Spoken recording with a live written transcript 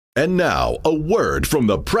And now, a word from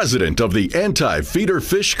the president of the Anti-Feeder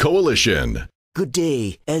Fish Coalition. Good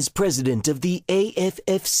day. As president of the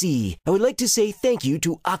AFFC, I would like to say thank you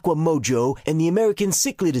to Aqua Mojo and the American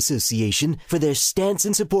Cichlid Association for their stance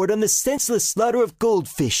and support on the senseless slaughter of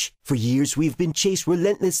goldfish. For years, we've been chased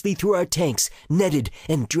relentlessly through our tanks, netted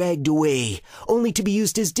and dragged away, only to be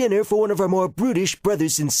used as dinner for one of our more brutish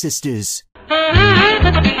brothers and sisters.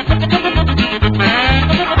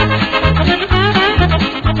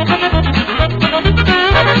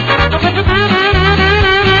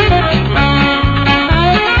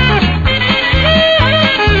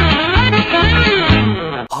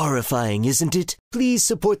 Horrifying, isn't it? Please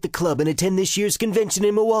support the club and attend this year's convention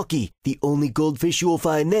in Milwaukee. The only goldfish you will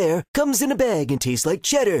find there comes in a bag and tastes like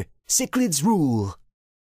cheddar. Cichlids rule.